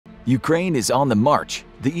Ukraine is on the march.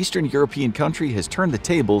 The Eastern European country has turned the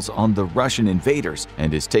tables on the Russian invaders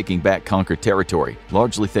and is taking back conquered territory,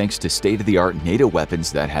 largely thanks to state-of-the-art NATO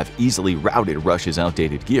weapons that have easily routed Russia's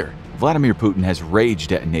outdated gear. Vladimir Putin has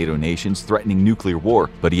raged at NATO nations threatening nuclear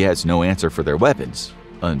war, but he has no answer for their weapons.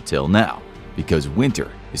 Until now, because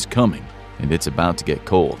winter is coming and it's about to get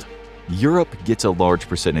cold. Europe gets a large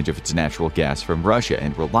percentage of its natural gas from Russia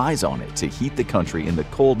and relies on it to heat the country in the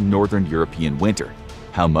cold northern European winter.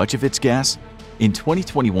 How much of its gas? In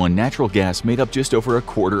 2021, natural gas made up just over a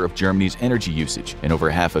quarter of Germany's energy usage, and over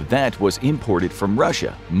half of that was imported from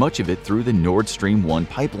Russia, much of it through the Nord Stream 1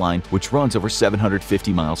 pipeline, which runs over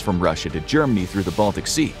 750 miles from Russia to Germany through the Baltic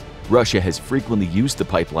Sea. Russia has frequently used the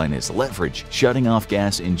pipeline as leverage, shutting off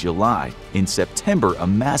gas in July. In September, a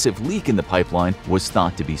massive leak in the pipeline was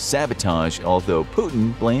thought to be sabotage, although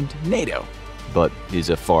Putin blamed NATO. But is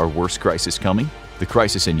a far worse crisis coming? The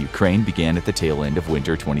crisis in Ukraine began at the tail end of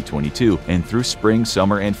winter 2022, and through spring,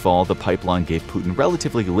 summer, and fall, the pipeline gave Putin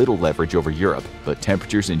relatively little leverage over Europe. But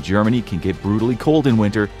temperatures in Germany can get brutally cold in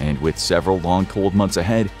winter, and with several long cold months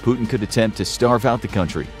ahead, Putin could attempt to starve out the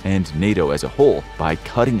country and NATO as a whole by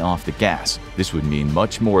cutting off the gas. This would mean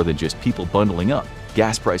much more than just people bundling up.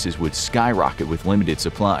 Gas prices would skyrocket with limited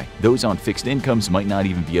supply. Those on fixed incomes might not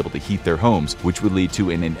even be able to heat their homes, which would lead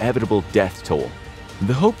to an inevitable death toll.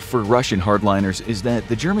 The hope for Russian hardliners is that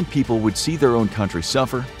the German people would see their own country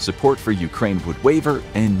suffer, support for Ukraine would waver,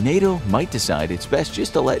 and NATO might decide it's best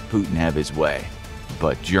just to let Putin have his way.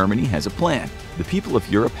 But Germany has a plan. The people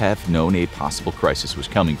of Europe have known a possible crisis was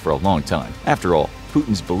coming for a long time. After all,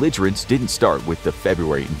 Putin's belligerence didn't start with the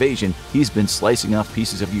February invasion. He's been slicing off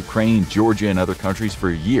pieces of Ukraine, Georgia, and other countries for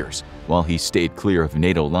years. While he stayed clear of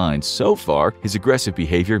NATO lines so far, his aggressive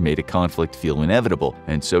behavior made a conflict feel inevitable,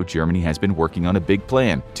 and so Germany has been working on a big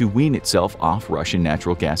plan to wean itself off Russian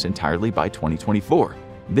natural gas entirely by 2024.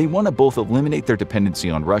 They want to both eliminate their dependency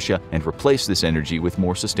on Russia and replace this energy with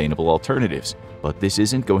more sustainable alternatives. But this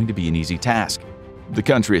isn't going to be an easy task. The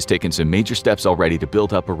country has taken some major steps already to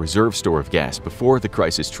build up a reserve store of gas before the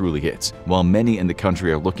crisis truly hits. While many in the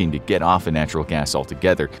country are looking to get off of natural gas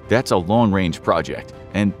altogether, that's a long-range project,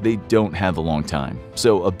 and they don't have a long time.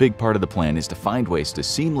 So a big part of the plan is to find ways to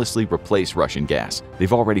seamlessly replace Russian gas.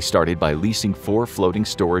 They've already started by leasing 4 floating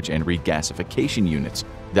storage and regasification units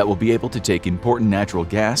that will be able to take important natural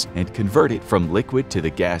gas and convert it from liquid to the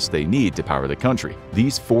gas they need to power the country.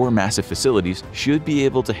 These 4 massive facilities should be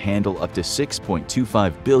able to handle up to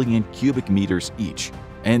 6.25 billion cubic meters each,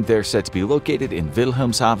 and they're set to be located in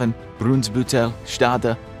Wilhelmshaven, Brunsbüttel,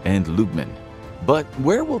 Stade, and Lubmin. But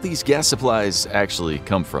where will these gas supplies actually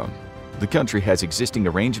come from? The country has existing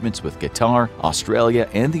arrangements with Qatar, Australia,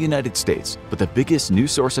 and the United States, but the biggest new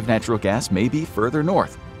source of natural gas may be further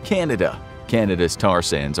north, Canada. Canada's tar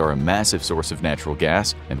sands are a massive source of natural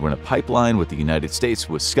gas, and when a pipeline with the United States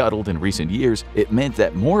was scuttled in recent years, it meant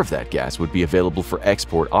that more of that gas would be available for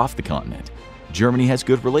export off the continent. Germany has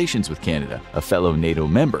good relations with Canada, a fellow NATO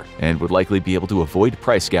member, and would likely be able to avoid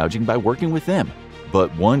price gouging by working with them.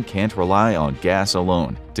 But one can't rely on gas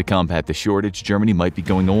alone. To combat the shortage, Germany might be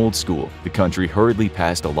going old school. The country hurriedly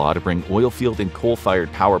passed a law to bring oil-field and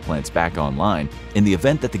coal-fired power plants back online in the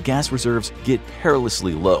event that the gas reserves get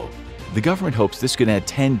perilously low. The government hopes this could add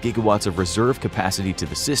 10 gigawatts of reserve capacity to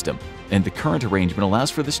the system, and the current arrangement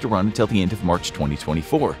allows for this to run until the end of March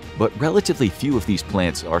 2024. But relatively few of these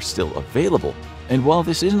plants are still available, and while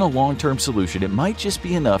this isn't a long-term solution, it might just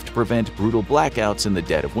be enough to prevent brutal blackouts in the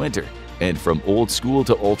dead of winter. And from old school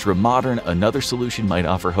to ultra-modern, another solution might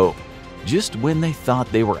offer hope. Just when they thought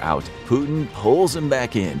they were out, Putin pulls them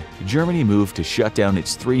back in. Germany moved to shut down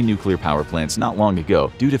its 3 nuclear power plants not long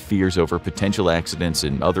ago due to fears over potential accidents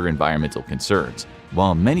and other environmental concerns.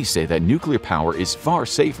 While many say that nuclear power is far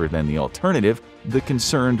safer than the alternative, the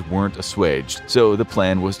concerns weren't assuaged, so the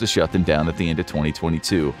plan was to shut them down at the end of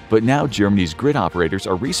 2022. But now Germany's grid operators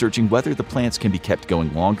are researching whether the plants can be kept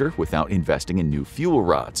going longer without investing in new fuel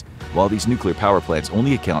rods. While these nuclear power plants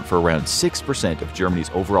only account for around 6% of Germany's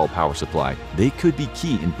overall power supply, they could be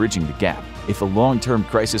key in bridging the gap. If a long-term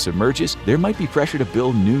crisis emerges, there might be pressure to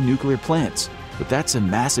build new nuclear plants. But that's a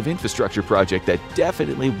massive infrastructure project that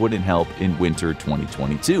definitely wouldn't help in winter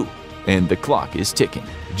 2022. And the clock is ticking.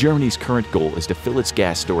 Germany's current goal is to fill its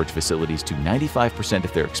gas storage facilities to 95%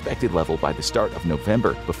 of their expected level by the start of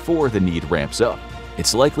November before the need ramps up.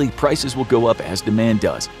 It's likely prices will go up as demand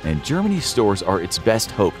does, and Germany's stores are its best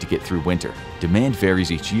hope to get through winter. Demand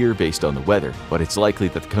varies each year based on the weather, but it's likely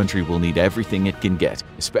that the country will need everything it can get,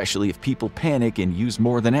 especially if people panic and use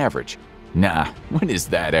more than average. Nah, when has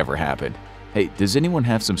that ever happened? Hey, does anyone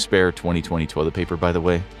have some spare 2020 toilet paper, by the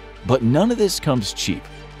way? But none of this comes cheap.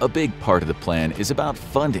 A big part of the plan is about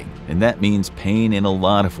funding, and that means pain in a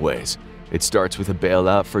lot of ways. It starts with a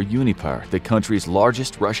bailout for Uniper, the country's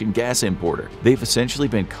largest Russian gas importer. They've essentially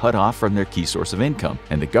been cut off from their key source of income,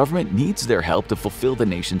 and the government needs their help to fulfill the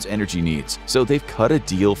nation's energy needs. So they've cut a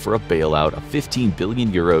deal for a bailout of 15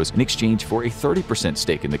 billion euros in exchange for a 30%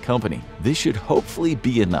 stake in the company. This should hopefully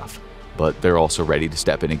be enough. But they're also ready to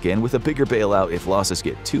step in again with a bigger bailout if losses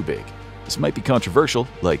get too big. This might be controversial,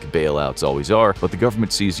 like bailouts always are, but the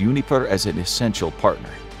government sees Uniper as an essential partner.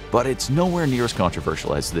 But it's nowhere near as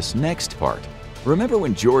controversial as this next part. Remember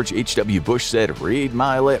when George H.W. Bush said, "Read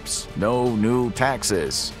my lips, no new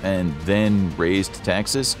taxes," and then raised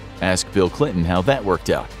taxes? Ask Bill Clinton how that worked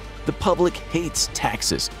out. The public hates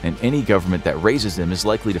taxes, and any government that raises them is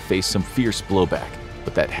likely to face some fierce blowback.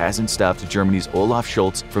 But that hasn't stopped Germany's Olaf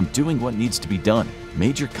Scholz from doing what needs to be done.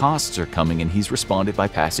 Major costs are coming, and he's responded by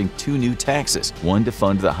passing 2 new taxes, one to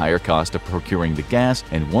fund the higher cost of procuring the gas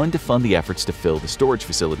and one to fund the efforts to fill the storage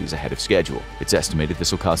facilities ahead of schedule. It's estimated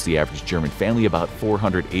this will cost the average German family about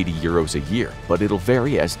 480 euros a year, but it'll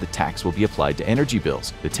vary as the tax will be applied to energy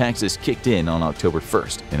bills. The taxes kicked in on October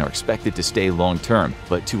 1st and are expected to stay long-term,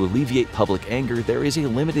 but to alleviate public anger, there is a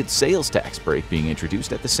limited sales tax break being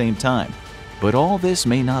introduced at the same time. But all this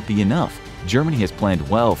may not be enough. Germany has planned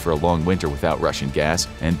well for a long winter without Russian gas,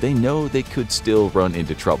 and they know they could still run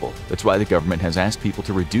into trouble. That's why the government has asked people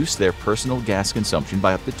to reduce their personal gas consumption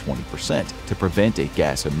by up to 20% to prevent a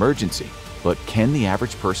gas emergency. But can the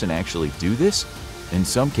average person actually do this? In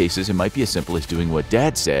some cases, it might be as simple as doing what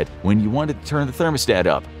Dad said when you wanted to turn the thermostat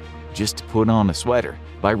up. Just put on a sweater.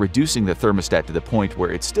 By reducing the thermostat to the point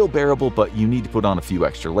where it's still bearable but you need to put on a few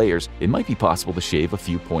extra layers, it might be possible to shave a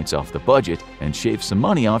few points off the budget and shave some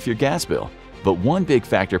money off your gas bill. But one big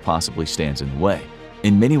factor possibly stands in the way.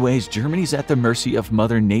 In many ways, Germany's at the mercy of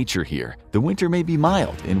Mother Nature here. The winter may be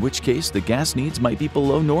mild, in which case the gas needs might be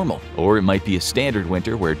below normal. Or it might be a standard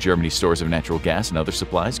winter where Germany's stores of natural gas and other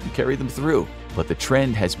supplies can carry them through. But the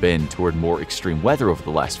trend has been toward more extreme weather over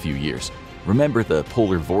the last few years. Remember the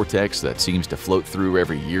polar vortex that seems to float through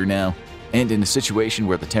every year now? And in a situation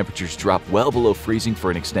where the temperatures drop well below freezing for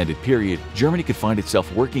an extended period, Germany could find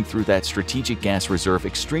itself working through that strategic gas reserve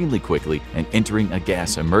extremely quickly and entering a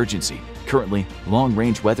gas emergency. Currently,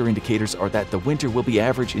 long-range weather indicators are that the winter will be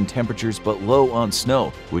average in temperatures but low on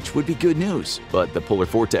snow, which would be good news. But the polar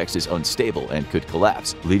vortex is unstable and could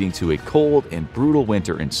collapse, leading to a cold and brutal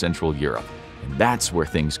winter in Central Europe. And that's where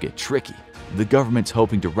things get tricky. The government's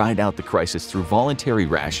hoping to ride out the crisis through voluntary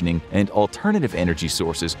rationing and alternative energy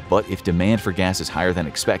sources, but if demand for gas is higher than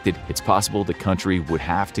expected, it's possible the country would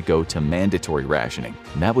have to go to mandatory rationing.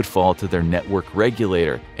 And that would fall to their network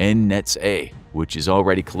regulator, NNetza, which is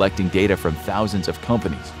already collecting data from thousands of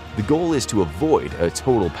companies. The goal is to avoid a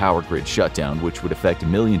total power grid shutdown, which would affect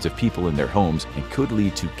millions of people in their homes and could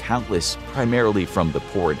lead to countless, primarily from the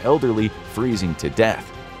poor and elderly, freezing to death.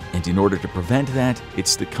 And in order to prevent that,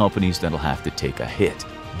 it's the companies that'll have to take a hit.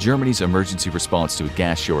 Germany's emergency response to a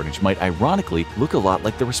gas shortage might ironically look a lot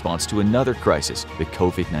like the response to another crisis, the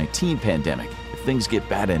COVID-19 pandemic. If things get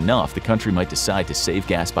bad enough, the country might decide to save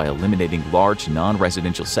gas by eliminating large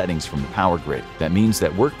non-residential settings from the power grid. That means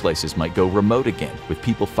that workplaces might go remote again, with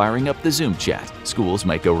people firing up the Zoom chat. Schools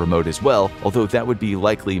might go remote as well, although that would be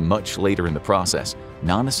likely much later in the process.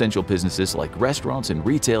 Non-essential businesses like restaurants and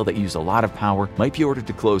retail that use a lot of power might be ordered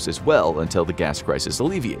to close as well until the gas crisis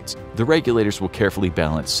alleviates. The regulators will carefully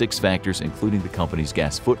balance 6 factors, including the company's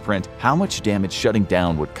gas footprint, how much damage shutting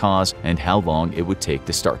down would cause, and how long it would take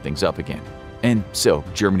to start things up again. And so,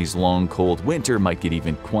 Germany's long, cold winter might get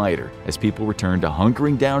even quieter as people return to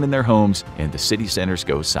hunkering down in their homes and the city centers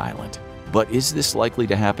go silent. But is this likely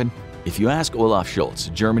to happen? If you ask Olaf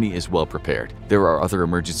Scholz, Germany is well prepared. There are other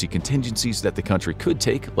emergency contingencies that the country could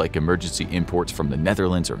take, like emergency imports from the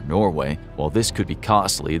Netherlands or Norway. While this could be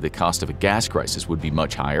costly, the cost of a gas crisis would be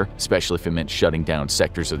much higher, especially if it meant shutting down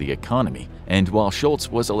sectors of the economy. And while Scholz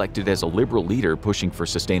was elected as a liberal leader pushing for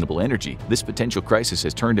sustainable energy, this potential crisis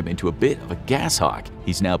has turned him into a bit of a gas hawk.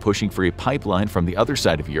 He's now pushing for a pipeline from the other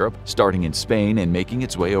side of Europe, starting in Spain and making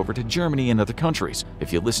its way over to Germany and other countries.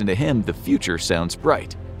 If you listen to him, the future sounds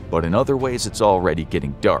bright. But in other ways, it's already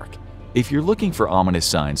getting dark. If you're looking for ominous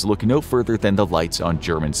signs, look no further than the lights on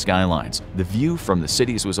German skylines. The view from the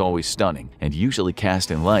cities was always stunning and usually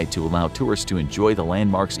cast in light to allow tourists to enjoy the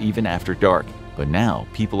landmarks even after dark. But now,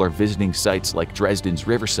 people are visiting sites like Dresden's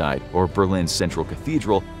Riverside or Berlin's Central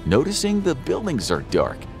Cathedral, noticing the buildings are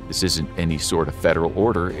dark. This isn't any sort of federal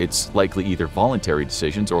order, it's likely either voluntary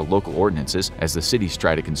decisions or local ordinances as the cities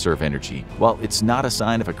try to conserve energy. While it's not a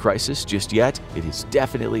sign of a crisis just yet, it is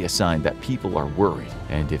definitely a sign that people are worried.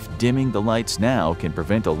 And if dimming the lights now can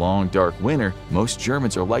prevent a long, dark winter, most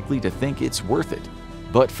Germans are likely to think it's worth it.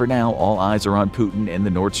 But for now, all eyes are on Putin and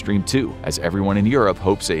the Nord Stream 2, as everyone in Europe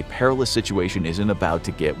hopes a perilous situation isn't about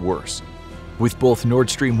to get worse. With both Nord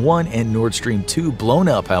Stream 1 and Nord Stream 2 blown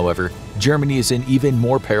up, however, Germany is in even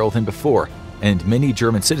more peril than before, and many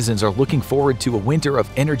German citizens are looking forward to a winter of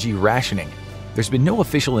energy rationing. There's been no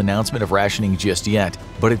official announcement of rationing just yet,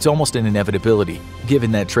 but it's almost an inevitability,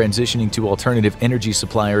 given that transitioning to alternative energy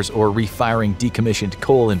suppliers or refiring decommissioned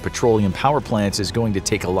coal and petroleum power plants is going to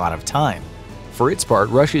take a lot of time. For its part,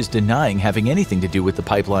 Russia is denying having anything to do with the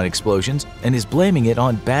pipeline explosions and is blaming it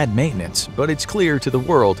on bad maintenance, but it's clear to the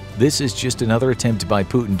world this is just another attempt by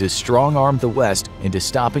Putin to strong-arm the West into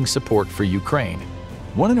stopping support for Ukraine.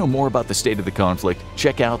 Want to know more about the state of the conflict?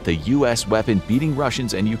 Check out the U.S. weapon beating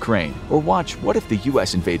Russians and Ukraine, or watch What If the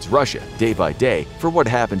U.S. Invades Russia day by day for what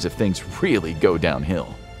happens if things really go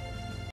downhill.